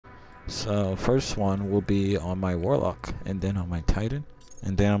So first one will be on my Warlock, and then on my Titan,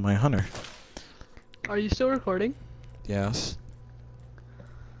 and then on my Hunter. Are you still recording? Yes.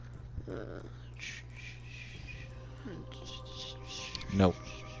 Nope.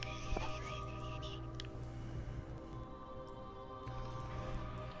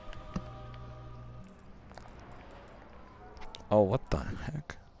 Oh, what the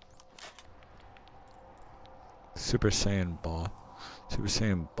heck? Super Saiyan Boss. Super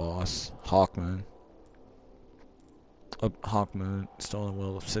Saiyan Boss. Hawkmoon. Hawkmoon. Stolen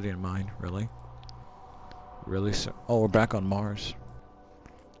Will. Obsidian Mine. Really? Really, sir? Oh, we're back on Mars.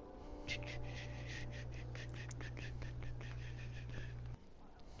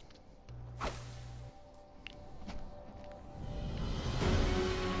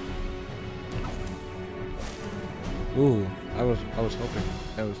 Ooh, I was hoping,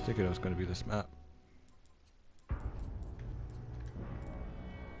 I was thinking it was going to be this map.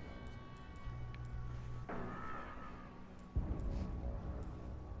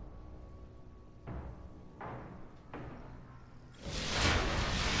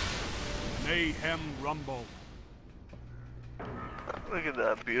 Mayhem Rumble. Look at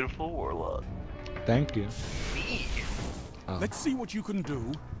that beautiful Warlock. Thank you. Me? Oh. Let's see what you can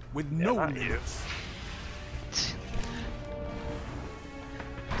do with no not you. limits.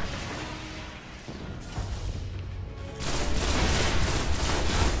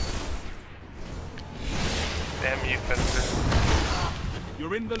 Damn you, Fencer.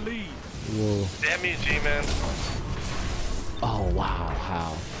 You're in the lead. Whoa. Damn you, G-Man. Oh, wow,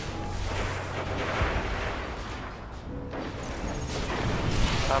 how?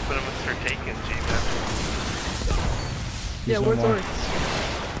 Stopping him with her taking, G-Man. Yeah, no where's more. Oryx?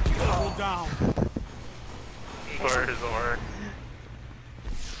 Double down. Where's Orc?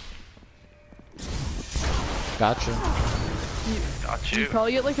 Gotcha. Got You'd you.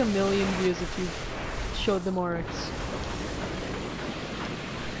 probably get like 1 million views if you showed them Oryx.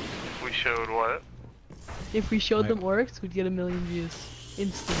 We showed what? If we showed Right. them Oryx, we'd get 1 million views.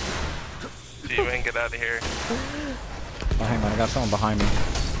 Instant. G-Man, get out of here. Oh, hang on, I got someone behind me.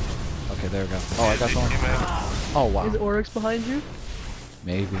 Okay, there we go. Oh, I got Easy, someone. G-Man. Oh, wow. Is Oryx behind you?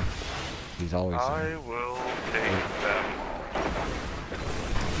 Maybe. He's always I there. will take them.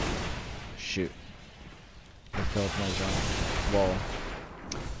 Shoot. Here goes my zone. Whoa.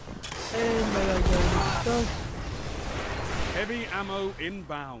 And my guy goes. Go. Heavy ammo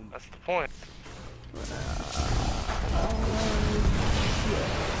inbound. That's the point.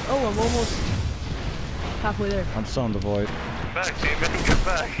 Oh, I'm almost halfway there. I'm still in the void. Get back, G-Man, get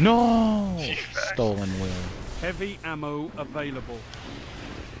back. No! Get back. Stolen will. Heavy ammo available.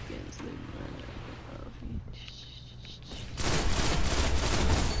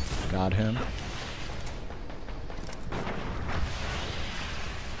 Got him.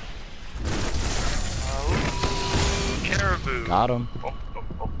 Oh, caribou. Got him. Bump,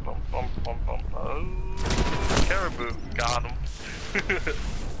 bump, bump, bump, bump, bump, bump. Oh, caribou. Got him.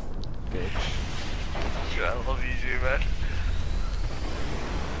 Bitch. I love you, G-Man.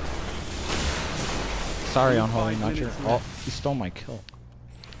 Sorry, Unholy, 5 not your. minutes Oh, left. you stole my kill.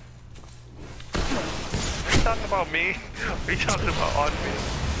 Are you talking about me? Are you talking about on me?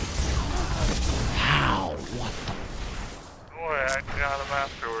 How? What the? Don't worry, I got him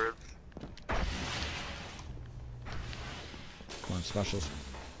afterwards. Come on, specials.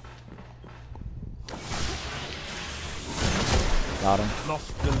 Got him.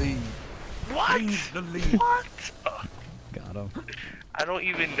 Lost the lead. What? Gained the lead. What? Got him. I don't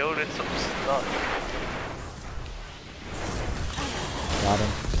even notice I'm stuck. Got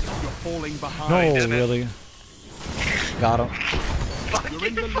him. You're falling behind. No, didn't. really. Got him. Fuck You're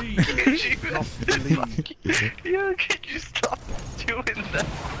in you. the lead. G-Man. Lost the lead. Yeah, can you stop doing that?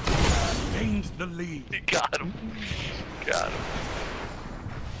 Gained the lead. You got him. Got him.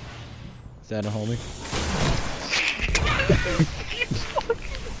 Is that a homie? You fucking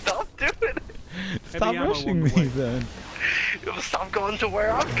stop doing it. Stop ammo rushing on me the way. then. You'll stop going to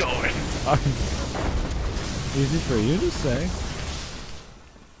where I'm going. Easy for you to say.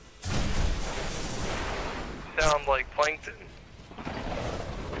 Sound like plankton.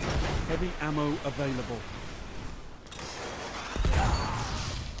 Heavy ammo available.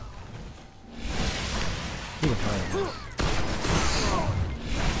 Who the hell is this?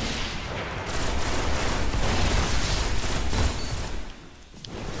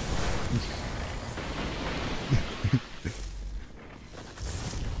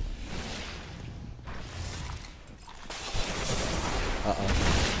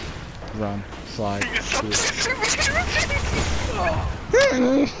 Uh-oh. Run. Slide. You stop Shoot.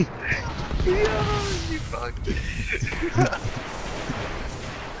 Yeah, you fuck.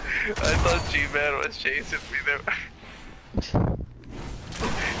 thought G-Man was chasing me there. G-Man,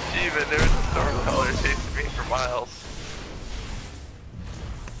 there was a storm color chasing me for miles.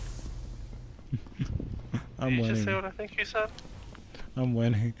 I'm Did you winning. just say what I think you said? I'm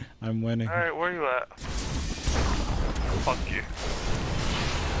winning. I'm winning. Alright, where you at? Fuck you.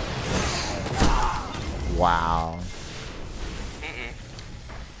 Wow.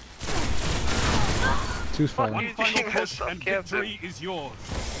 Too far. Fuck One you, final G-Man, push stop and camping. victory is yours.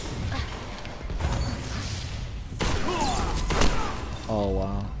 Oh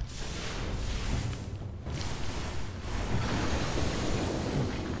wow.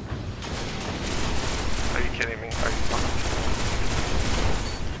 Are you kidding me? Are you fucking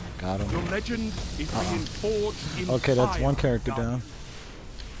Got him. Your legend is being forged in Okay, that's fire, one character Guardian. down.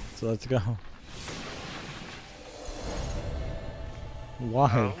 So let's go.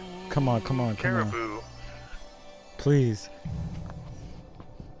 Why? Oh, Come on, come on, come on. Caribou. Please.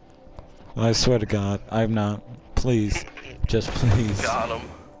 I swear to God, I'm not. Please. Just please. Got him.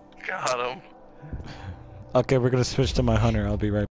 Got him. Okay, we're gonna switch to my hunter. I'll be right back.